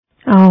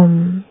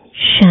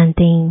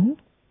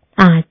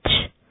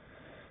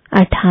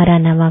18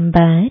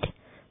 नवंबर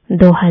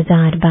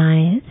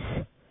 2022।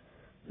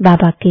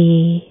 बाबा के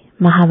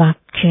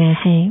महावाक्य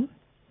हैं,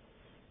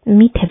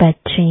 मीठे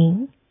बच्चे,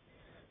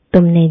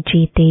 तुमने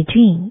जीते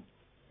जी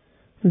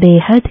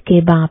बेहद के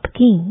बाप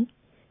की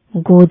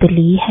गोद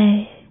ली है।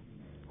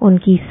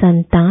 उनकी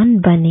संतान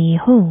बने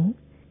हो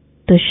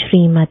तो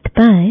श्रीमत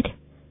पर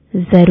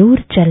जरूर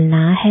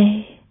चलना है।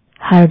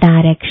 हर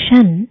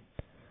डायरेक्शन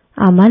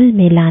अमल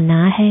में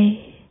लाना है।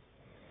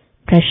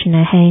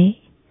 प्रश्न है,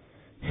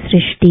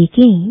 सृष्टि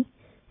की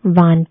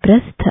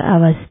वानप्रस्थ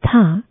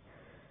अवस्था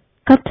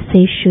कब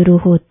से शुरू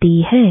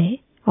होती है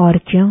और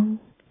क्यों?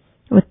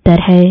 उत्तर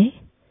है,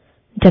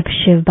 जब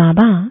शिव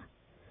बाबा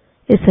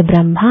इस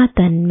ब्रह्मा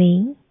तन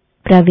में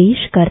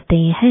प्रवेश करते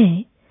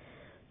हैं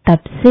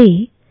तब से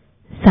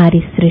सारी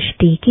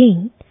सृष्टि की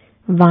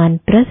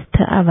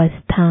वानप्रस्थ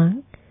अवस्था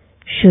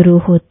शुरू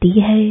होती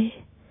है,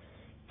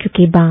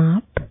 क्योंकि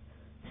बाप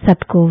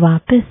सबको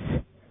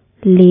वापस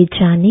ले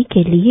जाने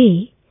के लिए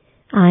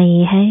आए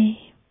हैं।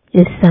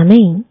 इस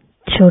समय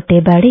छोटे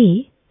बड़े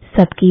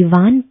सबकी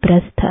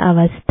वानप्रस्थ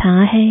अवस्था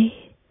है।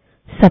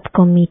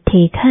 सबको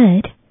मीठे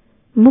घर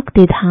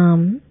मुक्ति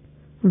धाम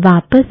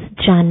वापस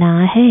जाना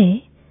है,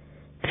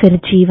 फिर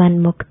जीवन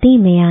मुक्ति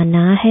में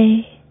आना है।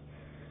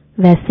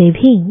 वैसे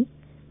भी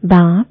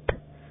बाप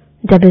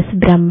जब इस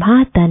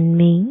ब्रह्मा तन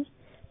में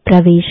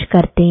प्रवेश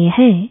करते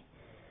हैं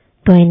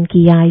तो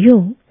इनकी आयु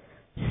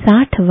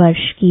 60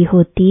 वर्ष की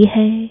होती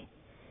है।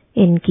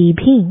 इनकी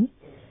भी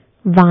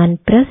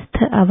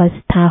वानप्रस्थ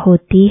अवस्था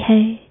होती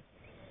है।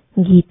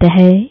 गीत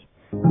है,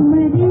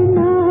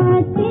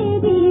 मरना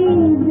तेरी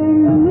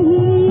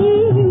गली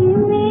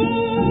में,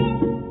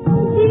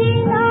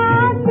 जीना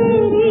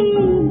तेरी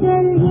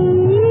गली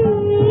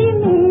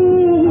में,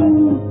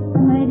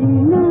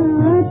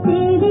 मरना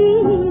तेरी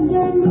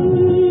गली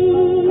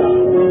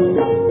में,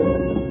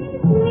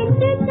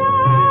 मिट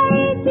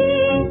जाएगी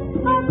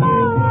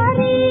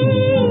हमारी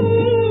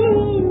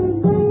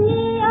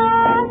दुनिया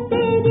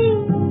तेरी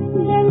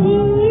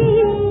गली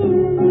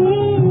में,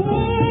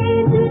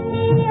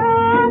 दुनिया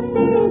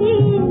तेरी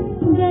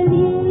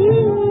गली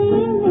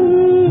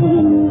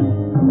में,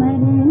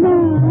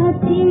 मरना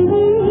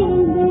तेरी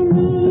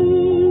गली।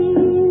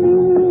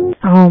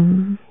 ओम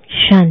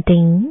शांति।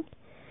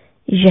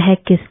 यह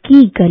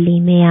किसकी गली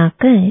में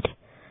आकर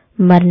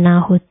मरना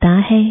होता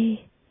है?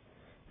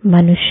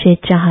 मनुष्य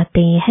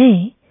चाहते हैं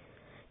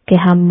कि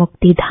हम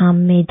मुक्ति धाम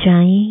में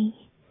जाएं,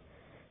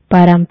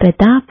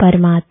 परमपिता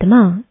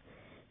परमात्मा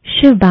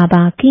शिव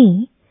बाबा की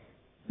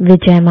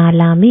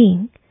विजयमाला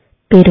में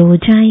पिरो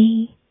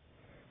जाएं।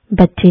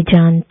 बच्चे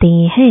जानते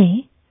हैं,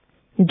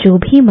 जो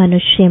भी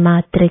मनुष्य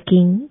मात्र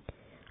की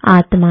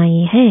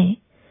आत्माएं हैं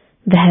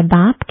वह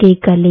बाप के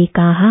गले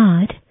का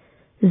हार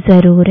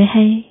जरूर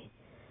है।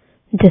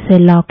 जैसे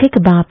लौकिक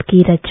बाप की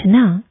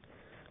रचना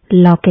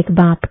लौकिक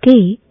बाप के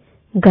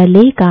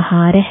गले का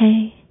हार है।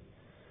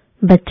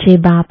 बच्चे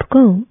बाप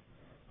को,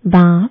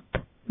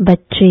 बाप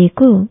बच्चे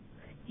को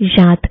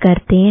याद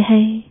करते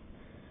हैं।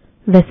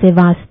 वैसे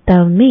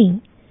वास्तव में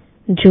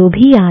जो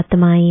भी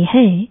आत्माएं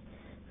हैं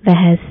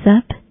वह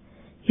सब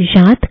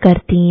याद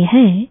करती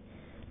हैं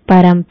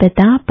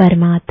परमपिता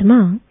परमात्मा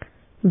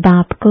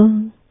बाप को।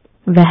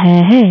 वह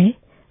है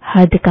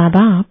हद का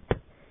बाप,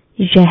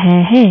 यह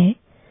है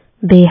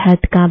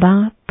बेहद का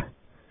बाप।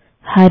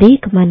 हर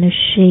एक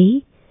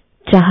मनुष्य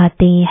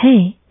चाहते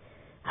हैं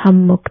हम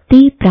मुक्ति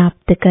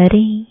प्राप्त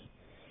करें,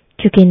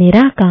 क्योंकि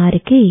निराकार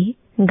के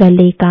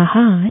गले का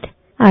हार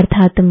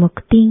अर्थात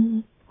मुक्ति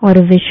और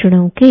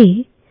विष्णु के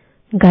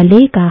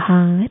गले का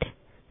हार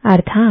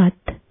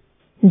अर्थात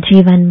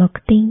जीवन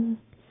मुक्ति।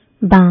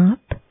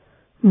 बाप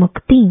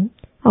मुक्ति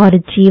और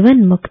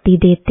जीवन मुक्ति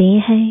देते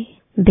हैं।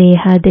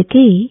 बेहद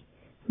के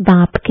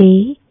बाप के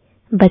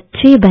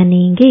बच्चे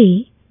बनेंगे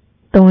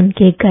तो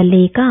उनके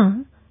गले का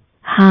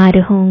हार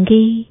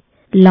होंगे।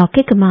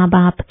 लौकिक माँ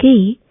बाप के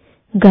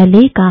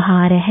गले का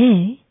हार है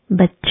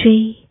बच्चे।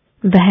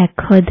 वह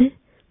खुद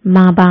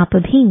माँ बाप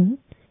भी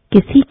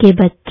किसी के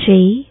बच्चे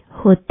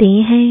होते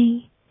हैं।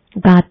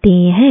 गाते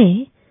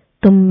हैं,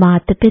 तुम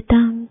माता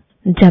पिता,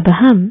 जब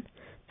हम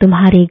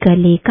तुम्हारे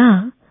गले का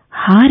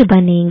हार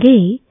बनेंगे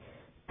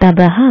तब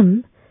हम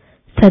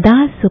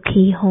सदा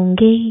सुखी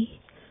होंगे।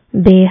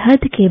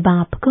 बेहद के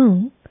बाप को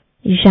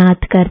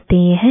याद करते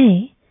हैं,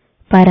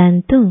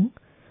 परंतु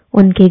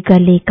उनके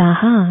गले का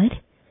हार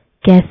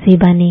कैसे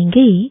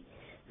बनेंगे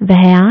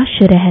वह आश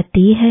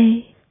रहती है।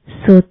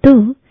 सो तो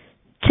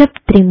जब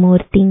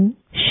त्रिमूर्ति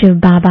शिव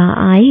बाबा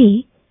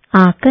आए,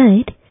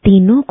 आकर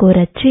तीनों को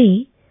रचे,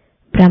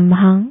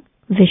 ब्रह्मा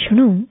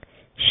विष्णु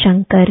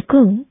शंकर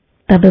को,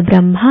 तब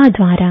ब्रह्मा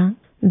द्वारा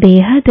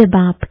बेहद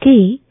बाप के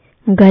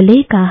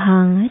गले का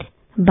हार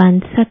बन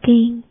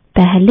सके।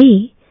 पहले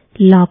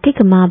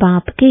लौकिक माँ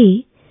बाप के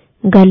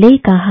गले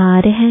का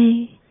हार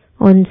है,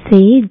 उनसे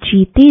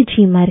जीते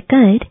जी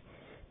मरकर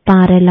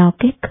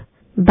पारलौकिक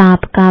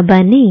बाप का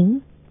बने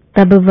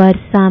तब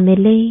वर्षा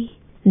मिले।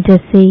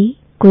 जैसे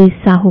कोई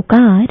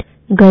साहूकार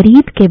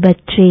गरीब के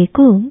बच्चे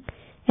को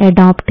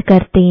एडॉप्ट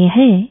करते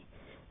हैं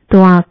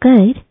तो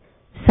आकर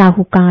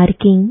साहूकार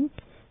की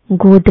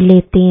गोद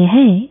लेते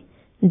हैं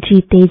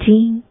जीते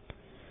जी।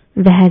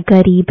 वह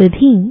गरीब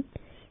भी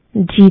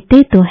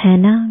जीते तो है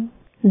ना,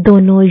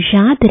 दोनों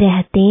याद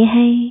रहते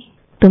हैं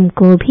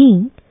तुमको भी।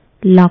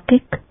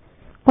 लौकिक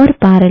और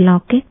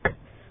पारलौकिक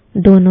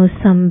दोनों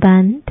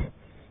संबंध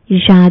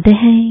याद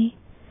है,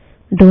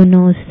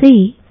 दोनों से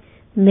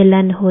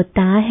मिलन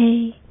होता है।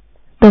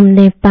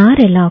 तुमने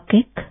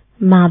पारलौकिक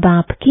माँ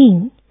बाप की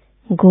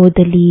गोद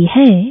ली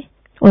है,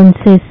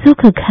 उनसे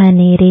सुख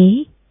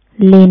घनेरे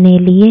लेने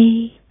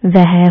लिए।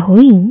 वह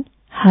हुई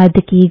हद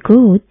की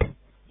गोद,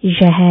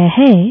 यह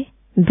है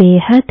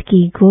बेहद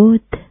की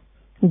गोद।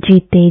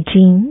 जीते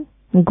जी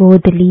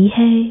गोद ली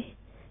है,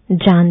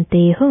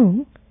 जानते हो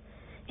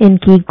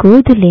इनकी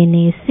गोद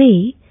लेने से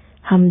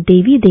हम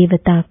देवी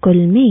देवता कुल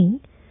में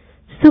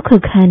सुख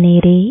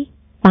घनेरे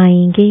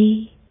पाएंगे।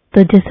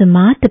 तो जिस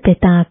माता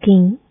पिता की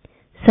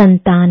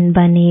संतान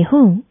बने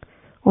हो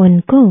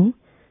उनको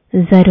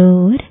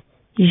जरूर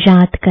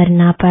याद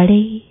करना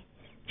पड़े।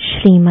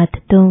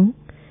 श्रीमत तो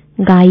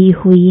गाई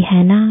हुई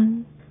है ना,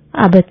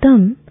 अब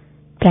तुम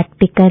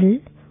प्रैक्टिकल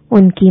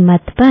उनकी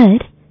मत पर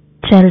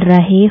चल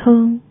रहे हो।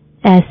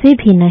 ऐसे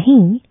भी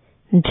नहीं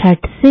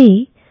झट से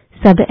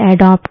सब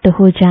एडॉप्ट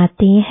हो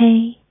जाते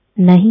हैं,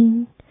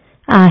 नहीं,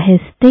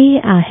 आहिस्ते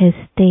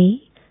आहिस्ते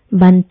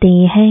बनते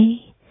हैं।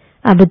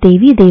 अब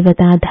देवी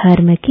देवता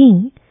धर्म की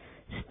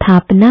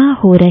स्थापना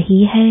हो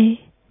रही है।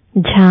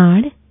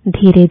 झाड़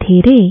धीरे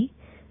धीरे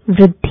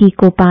वृद्धि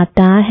को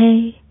पाता है।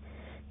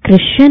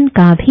 क्रिश्चियन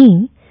का भी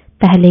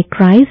पहले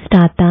क्राइस्ट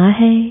आता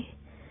है,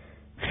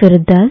 फिर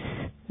 10,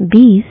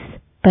 20,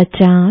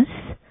 50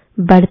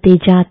 बढ़ते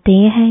जाते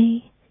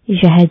हैं।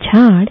 यह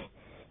झाड़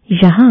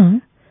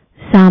यहाँ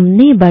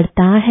सामने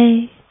बढ़ता है।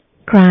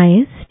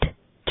 क्राइस्ट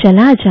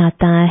चला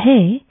जाता है,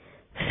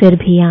 फिर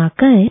भी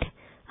आकर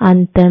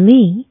अंत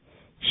में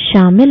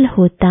शामिल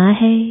होता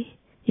है।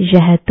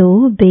 यह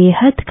तो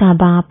बेहद का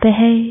बाप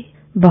है।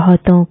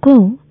 बहुतों को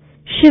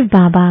शिव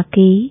बाबा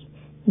के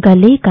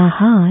गले का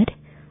हार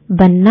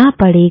बनना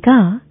पड़ेगा,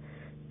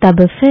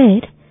 तब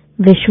फिर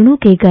विष्णु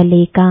के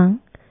गले का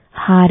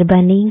हार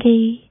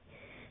बनेंगे।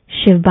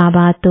 शिव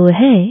बाबा तो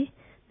है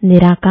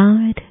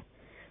निराकार।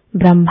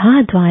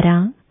 ब्रह्मा द्वारा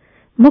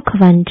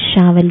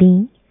मुखवंशावली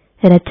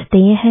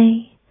रचते हैं।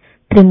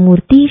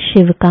 त्रिमूर्ति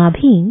शिव का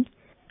भी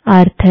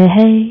अर्थ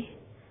है।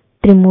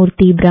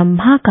 त्रिमूर्ति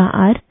ब्रह्मा का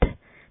अर्थ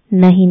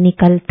नहीं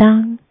निकलता।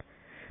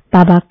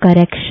 बाबा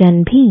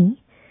करेक्शन भी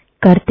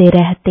करते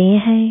रहते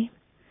हैं।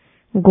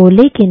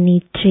 गोले के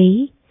नीचे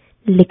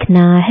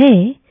लिखना है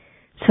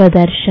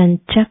स्वदर्शन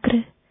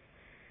चक्र,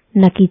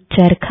 न कि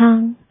चरखा।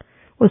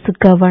 उस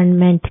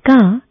गवर्नमेंट का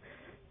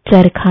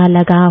चरखा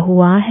लगा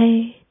हुआ है,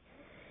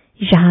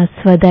 यहाँ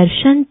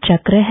स्वदर्शन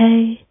चक्र है।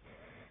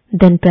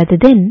 दिन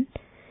प्रतिदिन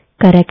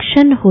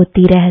करेक्शन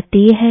होती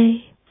रहती है।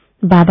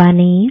 बाबा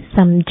ने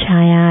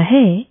समझाया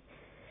है,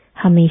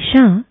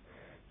 हमेशा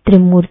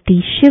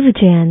त्रिमूर्ति शिव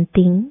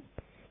जयंती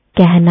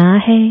कहना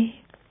है।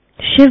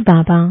 शिव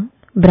बाबा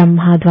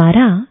ब्रह्मा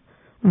द्वारा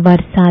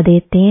वर्षा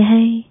देते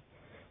हैं।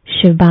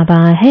 शिव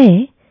बाबा है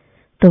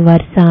तो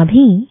वर्षा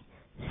भी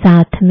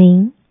साथ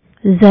में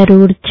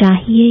जरूर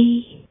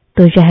चाहिए।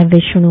 तो यह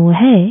विष्णु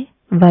है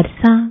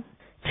वर्षा,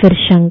 फिर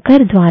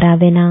शंकर द्वारा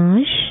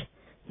विनाश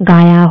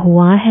गाया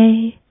हुआ है।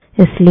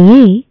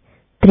 इसलिए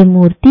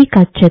त्रिमूर्ति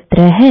का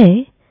चित्र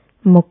है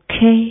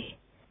मुख्य।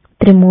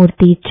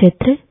 त्रिमूर्ति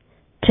चित्र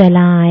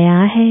चला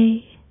आया है।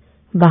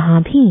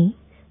 वहां भी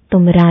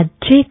तुम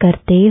राज्य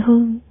करते हो,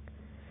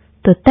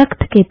 तो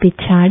तख्त के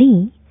पिछाड़ी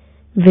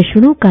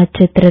विष्णु का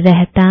चित्र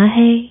रहता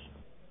है।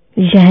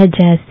 यह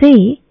जैसे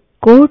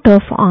कोट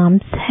ऑफ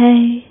आर्म्स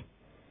है।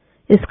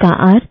 इसका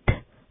अर्थ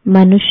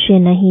मनुष्य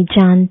नहीं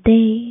जानते।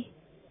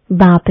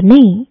 बाप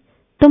ने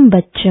तुम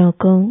बच्चों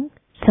को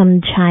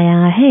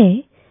समझाया है,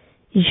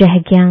 यह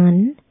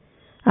ज्ञान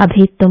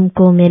अभी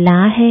तुमको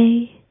मिला है।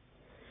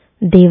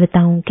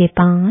 देवताओं के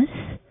पास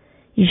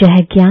यह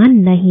ज्ञान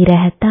नहीं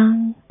रहता।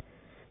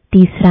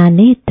 तीसरा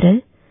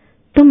नेत्र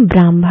तुम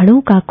ब्राह्मणों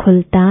का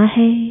खुलता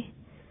है।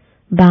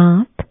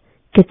 बाप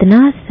कितना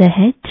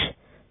सहज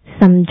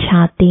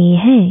समझाते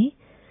हैं,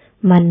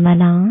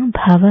 मनमना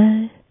भव।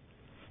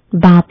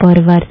 बाप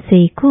और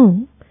वर्षे को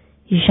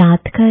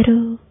याद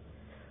करो।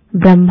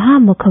 ब्रह्मा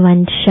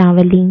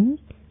मुखवंशावली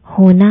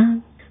होना।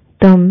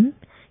 तुम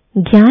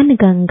ज्ञान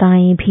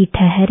गंगाएं भी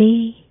ठहरे।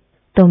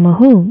 तुम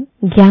हो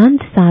ज्ञान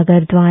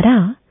सागर द्वारा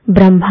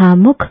ब्रह्मा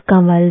मुख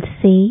कमल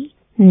से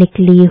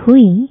निकली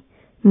हुई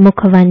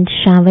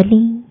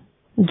मुखवंशावली।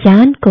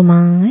 ज्ञान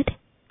कुमार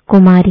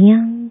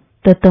कुमारियां,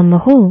 तो तुम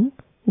हो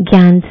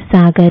ज्ञान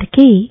सागर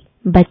के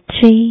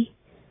बच्चे।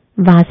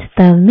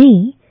 वास्तव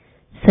में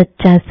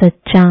सच्चा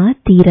सच्चा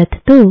तीर्थ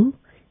तो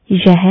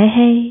यह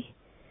है।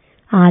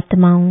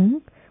 आत्माओं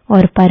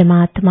और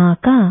परमात्मा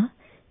का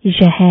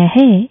यह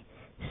है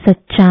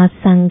सच्चा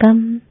संगम।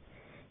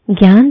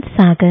 ज्ञान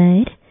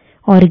सागर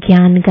और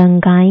ज्ञान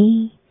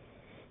गंगाएं,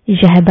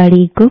 यह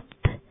बड़ी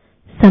गुप्त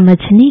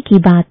समझने की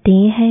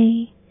बातें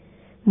हैं।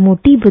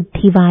 मोटी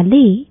बुद्धि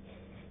वाले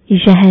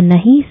यह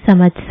नहीं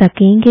समझ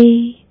सकेंगे।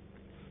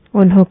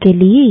 उन्हों के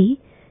लिए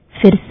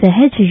फिर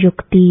सहज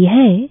युक्ति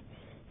है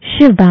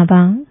शिव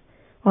बाबा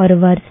और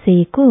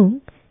वर्षे को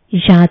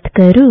याद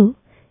करो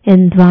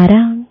इन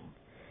द्वारा।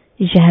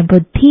 यह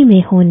बुद्धि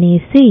में होने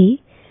से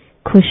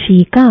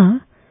खुशी का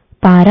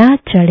पारा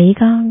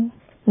चढ़ेगा।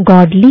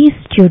 गॉडली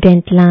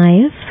स्टूडेंट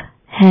लाइफ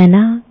है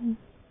ना।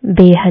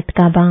 बेहद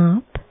का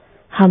बाप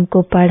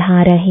हमको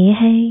पढ़ा रहे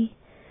हैं।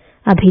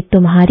 अभी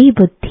तुम्हारी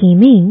बुद्धि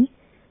में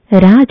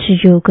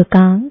राजयोग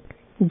का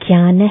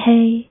ज्ञान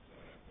है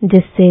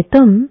जिससे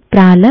तुम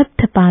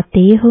प्रारब्ध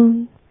पाते हो।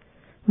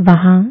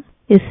 वहां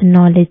इस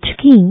नॉलेज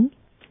की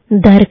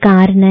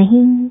दरकार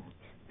नहीं,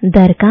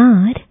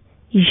 दरकार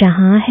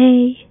यहाँ है।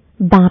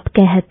 बाप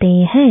कहते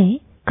हैं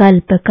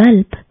कल्प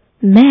कल्प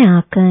मैं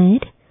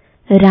आकर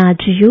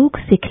राजयोग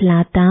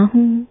सिखलाता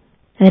हूँ।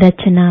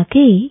 रचना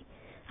के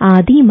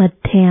आदि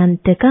मध्य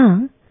अंत का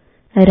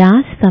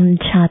राज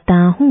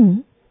समझाता हूँ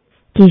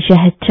कि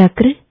यह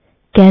चक्र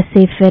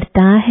कैसे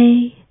फिरता है।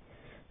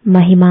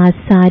 महिमा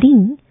सारी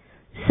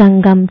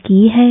संगम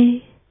की है।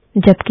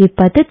 जबकि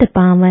पतित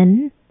पावन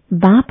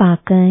बाप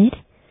आकर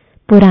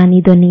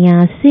पुरानी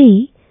दुनिया से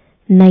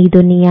नई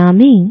दुनिया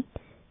में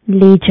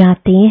ले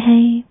जाते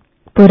हैं।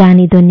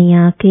 पुरानी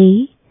दुनिया के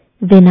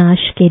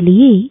विनाश के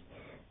लिए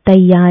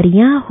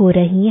तैयारियां हो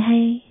रही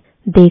हैं।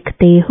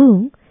 देखते हो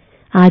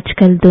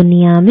आजकल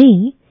दुनिया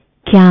में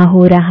क्या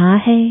हो रहा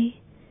है।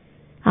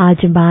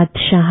 आज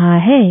बादशाह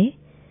है,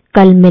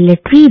 कल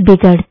मिलिट्री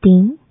बिगड़ती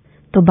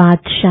तो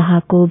बादशाह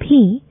को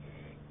भी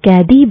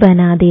कैदी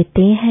बना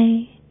देते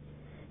हैं,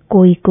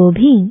 कोई को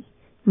भी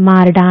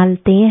मार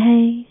डालते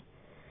हैं।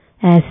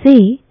 ऐसे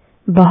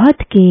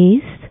बहुत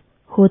केस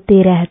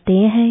होते रहते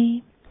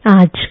हैं।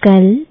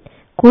 आजकल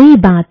कोई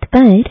बात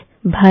पर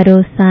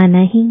भरोसा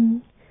नहीं,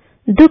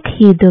 दुख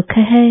ही दुख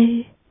है।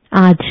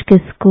 आज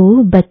किसको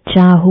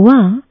बच्चा हुआ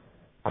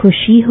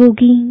खुशी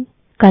होगी,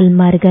 कल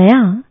मर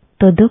गया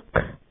तो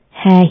दुख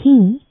है ही।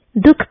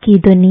 दुख की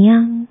दुनिया।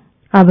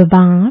 अब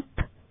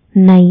बाप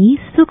नई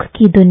सुख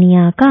की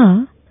दुनिया का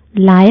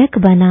लायक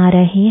बना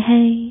रहे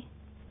हैं।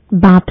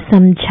 बाप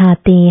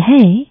समझाते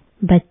हैं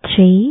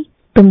बच्चे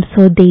तुम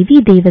सो देवी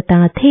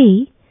देवता थे,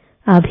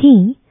 अभी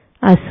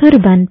असुर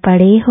बन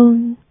पड़े हो।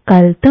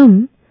 कल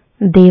तुम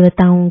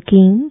देवताओं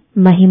की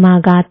महिमा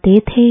गाते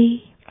थे,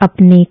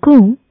 अपने को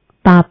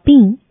पापी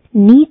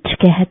नीच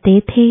कहते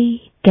थे।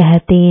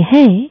 कहते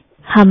हैं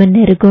हम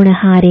निर्गुण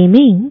हारे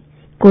में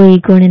कोई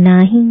गुण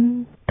नहीं,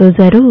 तो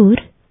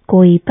जरूर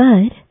कोई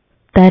पर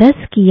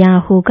तरस किया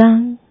होगा।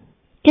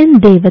 इन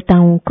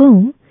देवताओं को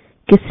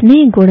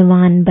किसने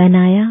गुणवान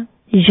बनाया,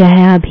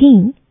 यह अभी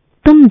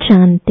तुम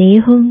जानते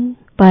हो।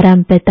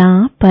 परमपिता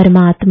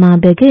परमात्मा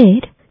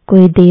बगैर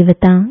कोई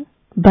देवता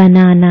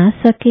बना ना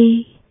सके।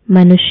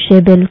 मनुष्य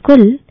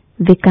बिल्कुल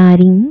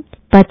विकारी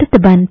पतित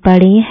बन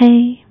पड़े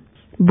हैं।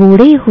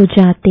 बूढ़े हो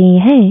जाते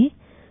हैं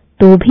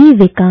तो भी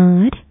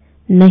विकार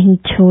नहीं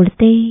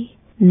छोड़ते।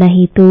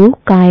 नहीं तो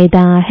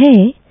कायदा है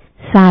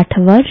 60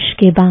 वर्ष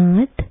के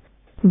बाद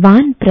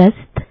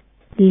वानप्रस्थ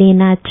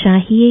लेना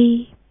चाहिए।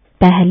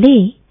 पहले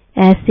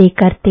ऐसे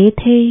करते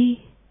थे,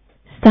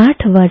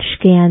 60 वर्ष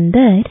के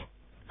अंदर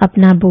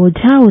अपना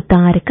बोझा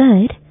उतार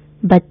कर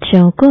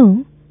बच्चों को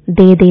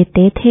दे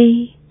देते थे।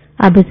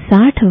 अब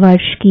 60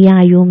 वर्ष की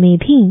आयु में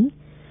भी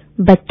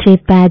बच्चे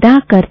पैदा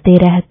करते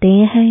रहते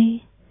हैं।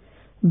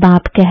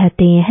 बाप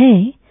कहते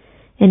हैं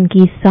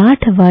इनकी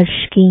 60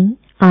 वर्ष की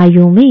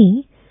आयु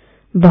में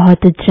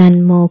बहुत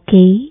जन्मों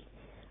के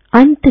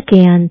अंत के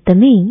अंत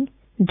में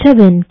जब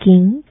इनकी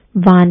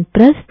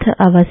वानप्रस्थ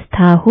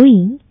अवस्था हुई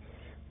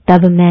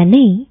तब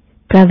मैंने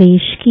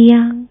प्रवेश किया।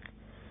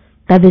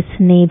 तब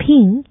इसने भी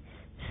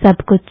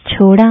सब कुछ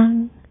छोड़ा।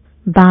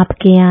 बाप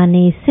के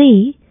आने से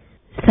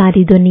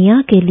सारी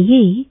दुनिया के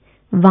लिए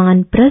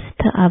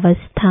वानप्रस्थ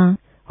अवस्था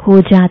हो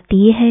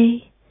जाती है,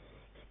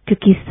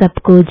 क्योंकि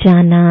सबको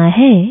जाना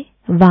है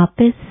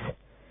वापस।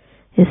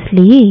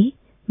 इसलिए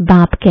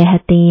बाप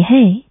कहते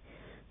हैं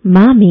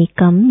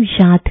मामेकम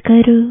याद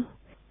करो।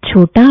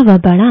 छोटा व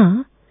बड़ा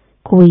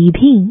कोई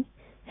भी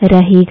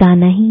रहेगा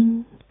नहीं।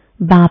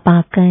 बाप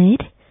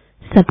आकर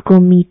सबको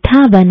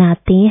मीठा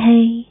बनाते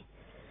हैं।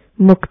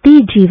 मुक्ति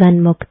जीवन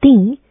मुक्ति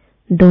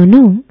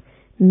दोनों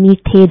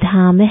मीठे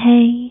धाम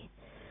है।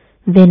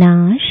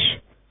 विनाश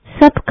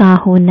सबका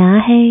होना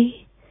है।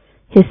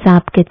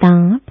 हिसाब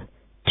किताब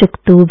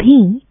चुकतो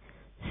भी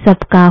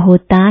सबका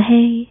होता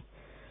है।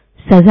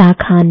 सजा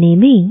खाने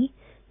में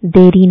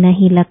देरी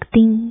नहीं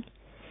लगती।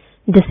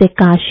 जैसे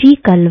काशी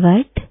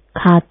कलवट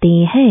खाते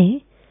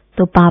हैं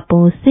तो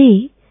पापों से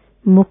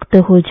मुक्त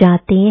हो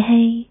जाते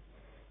हैं,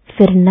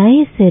 फिर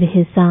नए सिर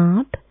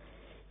हिसाब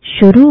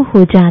शुरू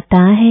हो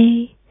जाता है।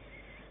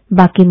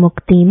 बाकी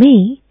मुक्ति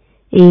में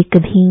एक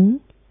भी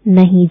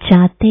नहीं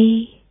जाते।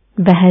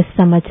 वह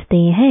समझते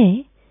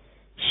हैं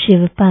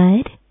शिव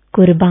पर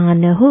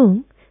कुर्बान हो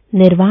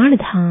निर्वाण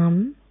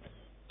धाम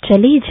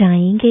चले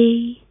जाएंगे।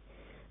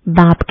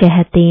 बाप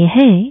कहते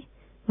हैं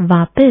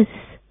वापस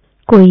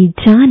कोई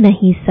जा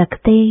नहीं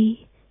सकते।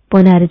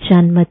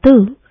 पुनर्जन्म तो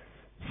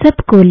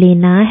सबको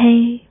लेना है।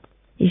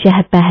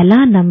 यह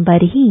पहला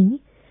नंबर ही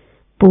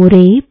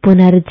पूरे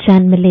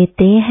पुनर्जन्म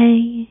लेते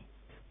हैं।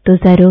 तो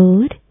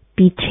जरूर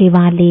पीछे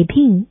वाले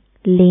भी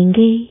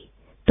लेंगे।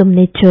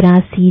 तुमने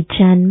 84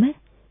 जन्म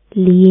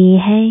लिए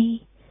हैं।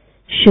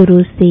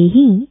 शुरू से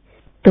ही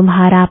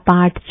तुम्हारा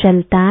पाठ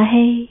चलता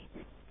है।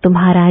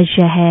 तुम्हारा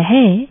यह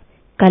है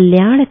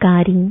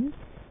कल्याणकारी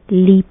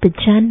लीप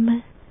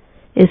जन्म।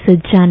 इस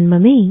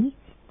जन्म में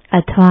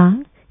अथवा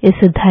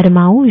इस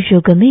धर्माऊ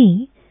युग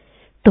में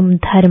तुम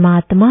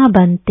धर्मात्मा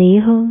बनते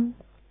हो।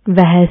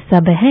 वह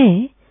सब है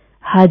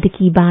हद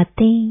की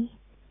बातें।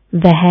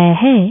 वह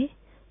है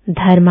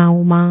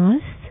धर्माऊ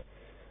मास,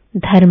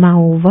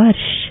 धर्माऊ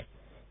वर्ष।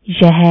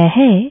 यह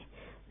है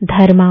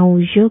धर्माऊ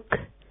युग।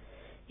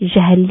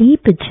 यह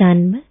लीप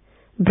जन्म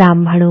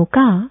ब्राह्मणों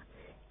का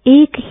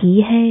एक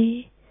ही है।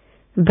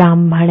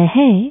 ब्राह्मण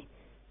है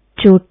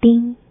चोटी,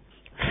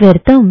 फिर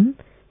तुम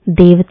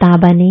देवता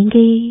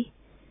बनेंगे।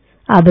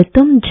 अब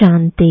तुम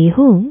जानते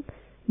हो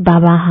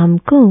बाबा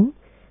हमको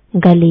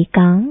गले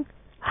का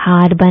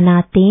हार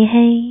बनाते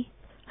हैं।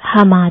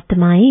 हम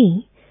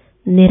आत्माएं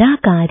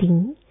निराकारी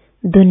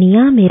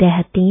दुनिया में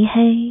रहती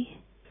हैं।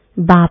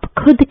 बाप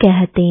खुद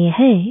कहते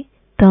हैं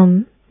तुम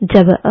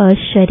जब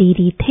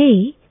अशरीरी थे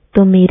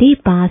तो मेरे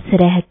पास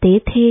रहते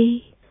थे।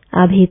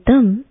 अभी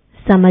तुम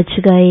समझ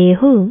गए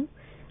हो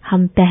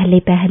हम पहले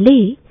पहले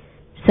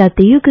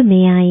सतयुग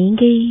में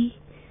आएंगे।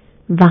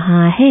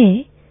 वहां है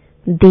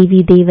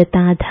देवी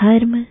देवता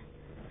धर्म।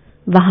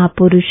 वहां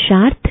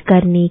पुरुषार्थ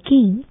करने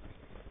की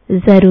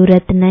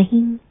जरूरत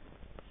नहीं।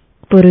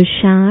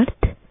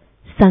 पुरुषार्थ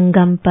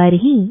संगम पर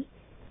ही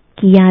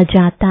किया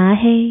जाता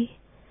है।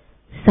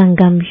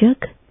 संगम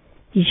युग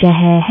यह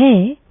है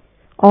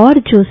और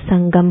जो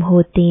संगम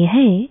होते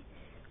हैं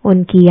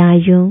उनकी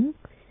आयु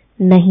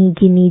नहीं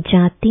गिनी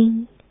जाती।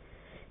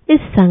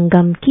 इस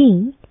संगम की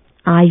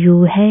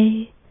आयु है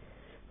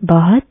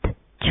बहुत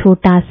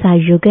छोटा सा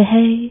युग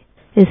है।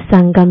 इस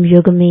संगम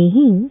युग में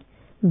ही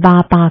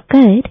बाप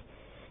आकर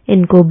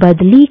इनको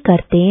बदली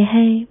करते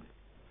हैं।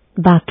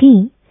 बाकी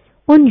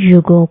उन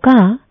युगों का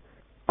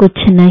कुछ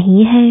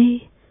नहीं है।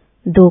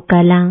 2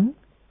 कला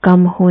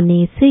कम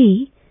होने से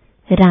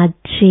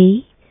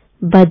राज्य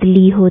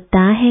बदली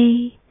होता है।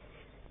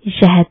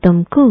 यह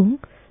तुमको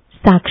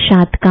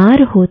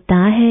साक्षात्कार होता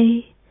है।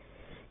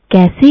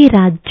 कैसे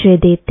राज्य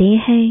देते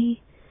हैं?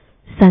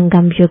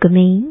 संगम युग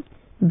में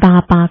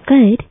बाप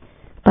आकर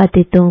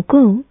पतितों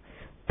को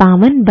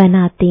पावन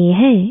बनाते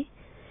हैं।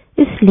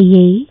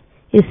 इसलिए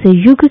इस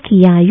युग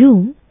की आयु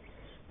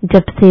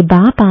जब से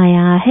बाप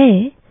आया है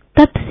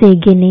तब से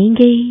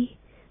गिनेंगे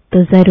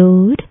तो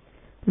जरूर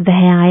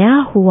वह आया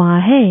हुआ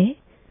है।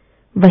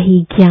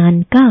 वही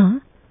ज्ञान का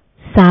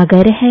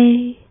सागर है।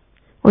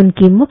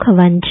 उनकी मुख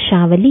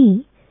वंशावली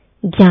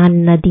ज्ञान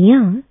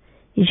नदियां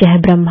यह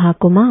ब्रह्मा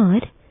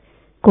कुमार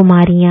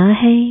कुमारियां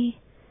हैं।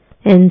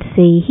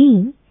 इनसे ही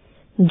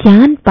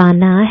ज्ञान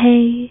पाना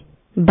है।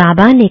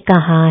 बाबा ने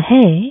कहा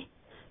है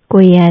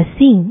कोई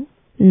ऐसी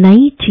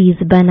नई चीज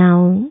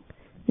बनाओ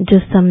जो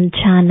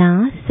समझाना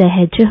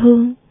सहज हो।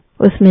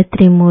 उसमें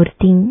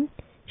त्रिमूर्ति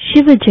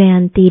शिव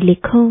जयंती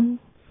लिखो।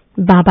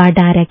 बाबा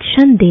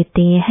डायरेक्शन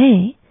देते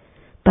हैं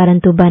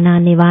परंतु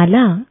बनाने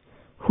वाला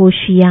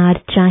होशियार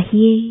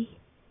चाहिए।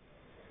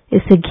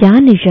 इस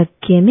ज्ञान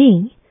यज्ञ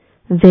में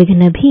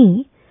विघ्न भी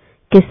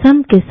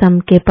किस्म किस्म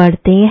के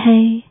पड़ते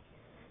हैं।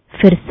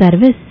 फिर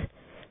सर्विस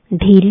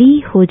ढीली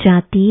हो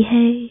जाती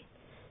है।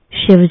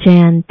 शिव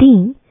जयंती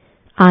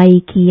आई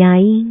की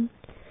आई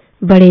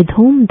बड़े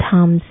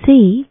धूमधाम से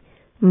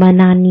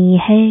मनानी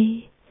है।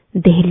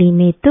 दिल्ली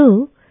में तो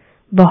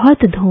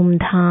बहुत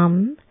धूमधाम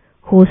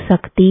हो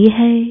सकती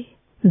है।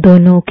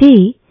 दोनों के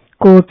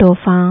कोट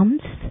ऑफ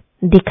आर्म्स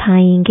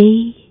दिखाएंगे।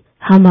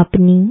 हम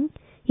अपनी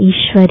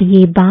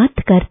ईश्वरीय बात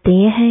करते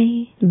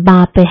हैं।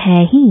 बाप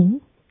है ही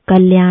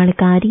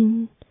कल्याणकारी।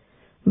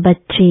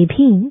 बच्चे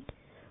भी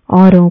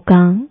औरों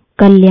का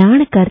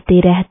कल्याण करते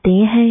रहते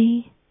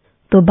हैं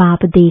तो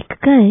बाप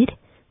देखकर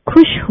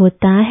खुश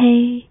होता है।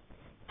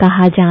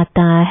 कहा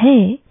जाता है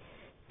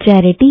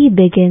चैरिटी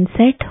बिगिंस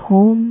एट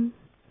होम।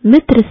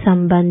 मित्र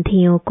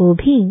संबंधियों को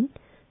भी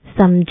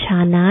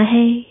समझाना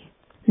है,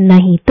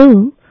 नहीं तो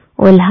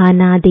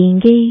उल्हाना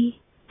देंगे।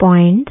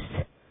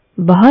 पॉइंट्स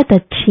बहुत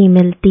अच्छी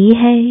मिलती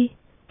है।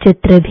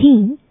 चित्र भी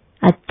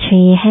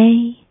अच्छे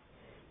हैं।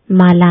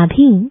 माला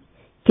भी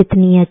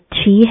कितनी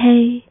अच्छी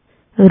है।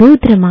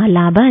 रुद्र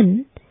माला बन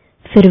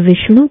फिर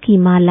विष्णु की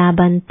माला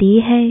बनती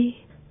है।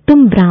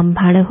 तुम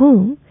ब्राह्मण हो,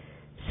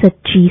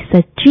 सच्ची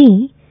सच्ची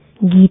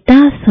गीता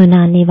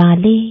सुनाने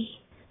वाले।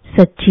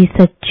 सच्ची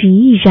सच्ची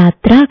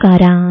यात्रा का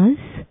राज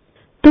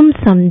तुम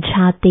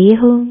समझाते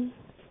हो।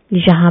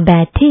 यहाँ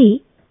बैठे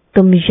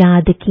तुम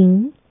याद की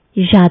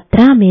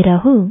यात्रा में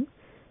रहो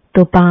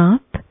तो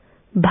पाप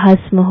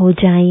भस्म हो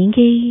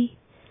जाएंगे।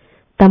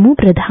 तमो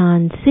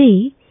प्रधान से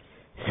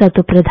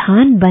सतो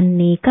प्रधान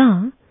बनने का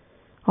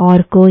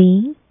और कोई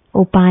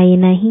उपाय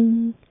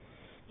नहीं।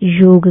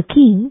 योग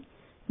की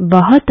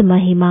बहुत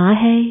महिमा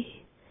है।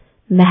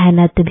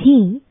 मेहनत भी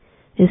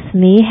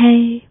इसमें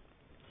है।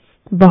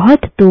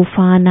 बहुत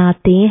तूफान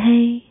आते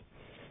हैं।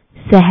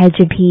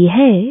 सहज भी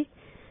है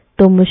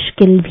तो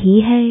मुश्किल भी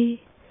है।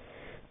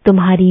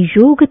 तुम्हारी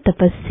योग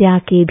तपस्या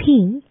के भी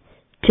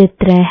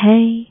चित्र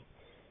है,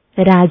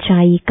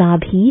 राजाई का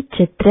भी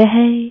चित्र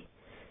है।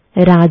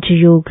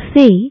 राजयोग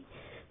से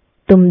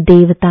तुम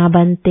देवता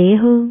बनते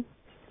हो,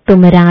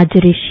 तुम राज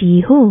ऋषि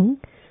हो,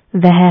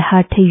 वह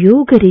हठ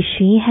योग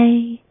ऋषि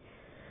है।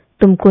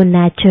 तुमको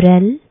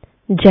नेचुरल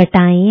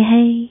जटाएं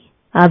हैं।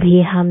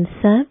 अभी हम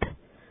सब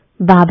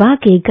बाबा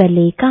के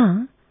गले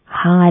का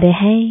हार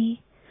है,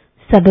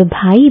 सब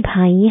भाई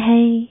भाई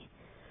है।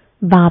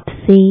 बाप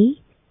से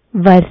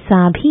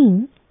वर्षा भी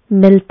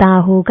मिलता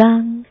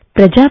होगा।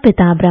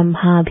 प्रजापिता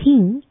ब्रह्मा भी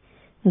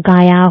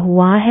गाया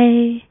हुआ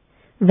है,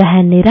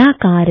 वह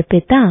निराकार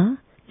पिता,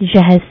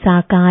 यह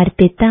साकार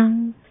पिता।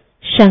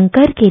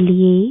 शंकर के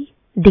लिए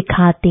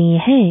दिखाते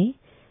हैं,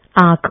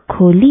 आँख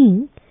खोली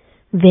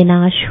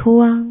विनाश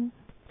हुआ।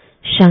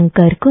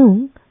 शंकर को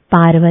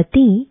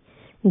पार्वती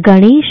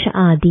गणेश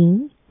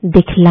आदि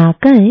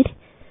दिखलाकर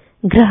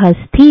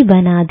गृहस्थी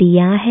बना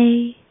दिया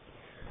है।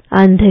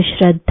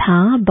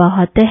 अंधश्रद्धा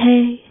बहुत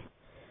है।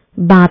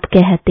 बाप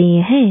कहते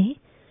हैं,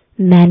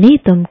 मैंने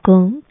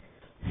तुमको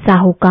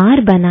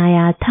साहूकार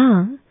बनाया था,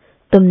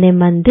 तुमने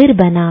मंदिर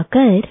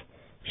बनाकर,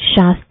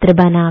 शास्त्र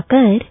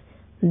बनाकर,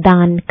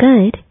 दान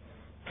कर,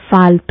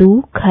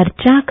 फालतू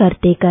खर्चा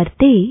करते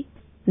करते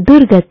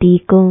दुर्गति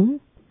को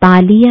पा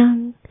लिया।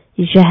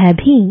 यह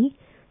भी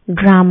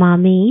ड्रामा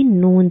में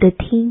नोंद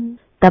थी।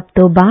 तब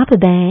तो बाप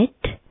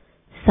बैठ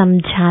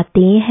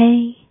समझाते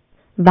हैं।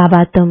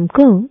 बाबा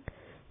तुमको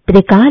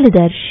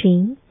त्रिकालदर्शी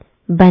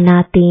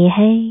बनाते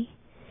हैं।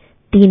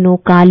 तीनों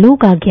कालों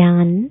का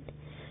ज्ञान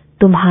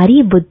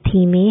तुम्हारी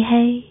बुद्धि में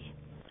है।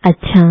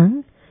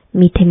 अच्छा,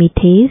 मीठे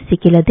मीठे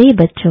सिकिलदे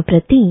बच्चों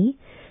प्रति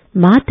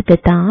माता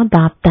पिता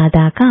बाप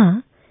दादा का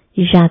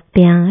याद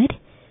प्यार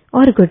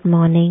और गुड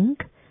मॉर्निंग।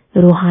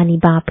 रूहानी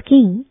बाप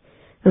की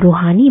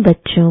रूहानी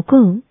बच्चों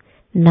को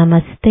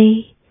नमस्ते।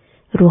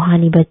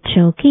 रूहानी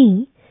बच्चों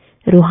की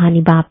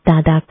रूहानी बाप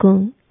दादा को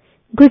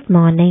गुड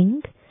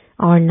मॉर्निंग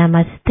और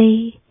नमस्ते।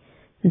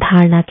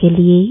 धारणा के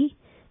लिए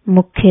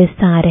मुख्य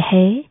सार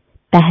है।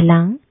 पहला,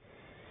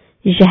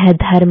 यह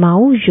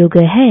धर्माऊ युग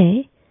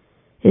है।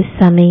 इस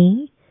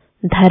समय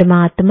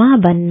धर्मात्मा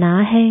बनना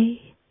है,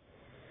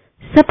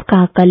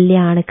 सबका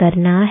कल्याण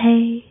करना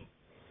है,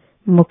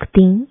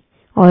 मुक्ति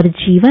और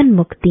जीवन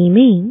मुक्ति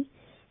में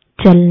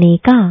चलने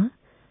का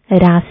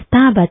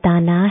रास्ता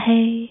बताना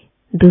है।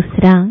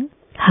 दूसरा,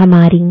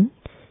 हमारी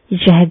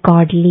यह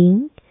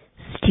गॉडली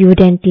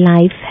स्टूडेंट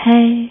लाइफ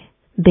है।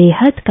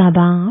 बेहद का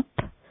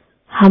बाप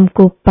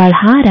हमको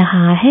पढ़ा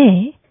रहा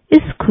है,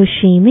 इस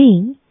खुशी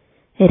में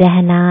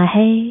रहना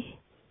है।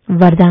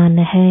 वरदान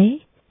है,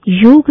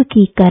 योग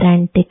की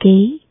करंट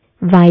के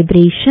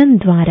वाइब्रेशन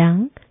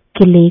द्वारा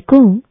किले को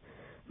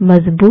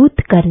मजबूत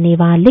करने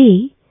वाले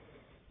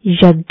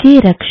यज्ञ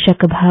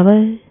रक्षक भव।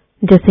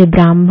 जैसे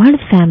ब्राह्मण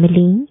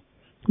फैमिली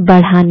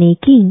बढ़ाने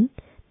की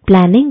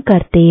प्लानिंग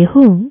करते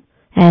हो,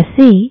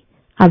 ऐसे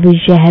अब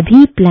यह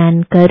भी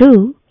प्लान करो,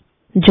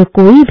 जो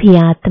कोई भी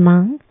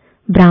आत्मा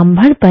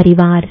ब्राह्मण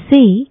परिवार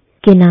से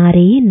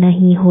किनारे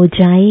नहीं हो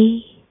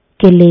जाए।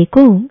 किले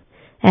को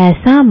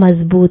ऐसा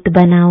मजबूत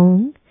बनाओ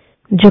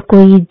जो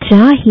कोई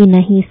जा ही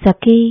नहीं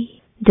सके।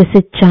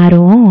 जैसे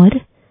चारों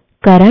ओर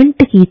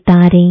करंट की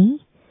तारें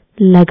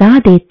लगा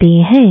देते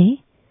हैं,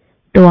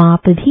 तो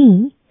आप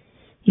भी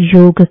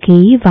योग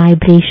के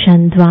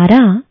वाइब्रेशन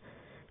द्वारा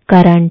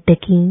करंट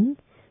की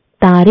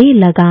तारें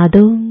लगा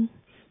दो।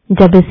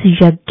 जब इस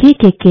यज्ञ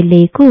के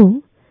किले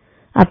को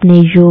अपने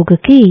योग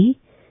के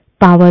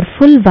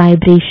पावरफुल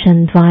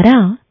वाइब्रेशन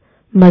द्वारा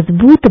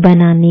मजबूत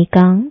बनाने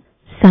का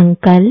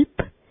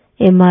संकल्प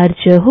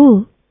इमर्ज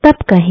हो, तब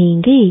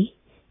कहेंगे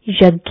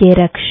यज्ञ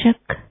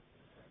रक्षक।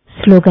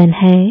 स्लोगन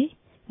है,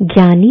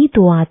 ज्ञानी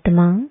तो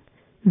आत्मा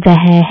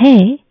वह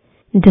है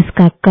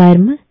जिसका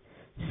कर्म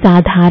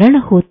साधारण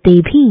होते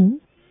भी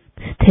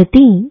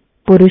स्थिति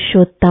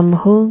पुरुषोत्तम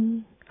हो।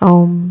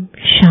 ओम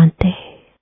शांति।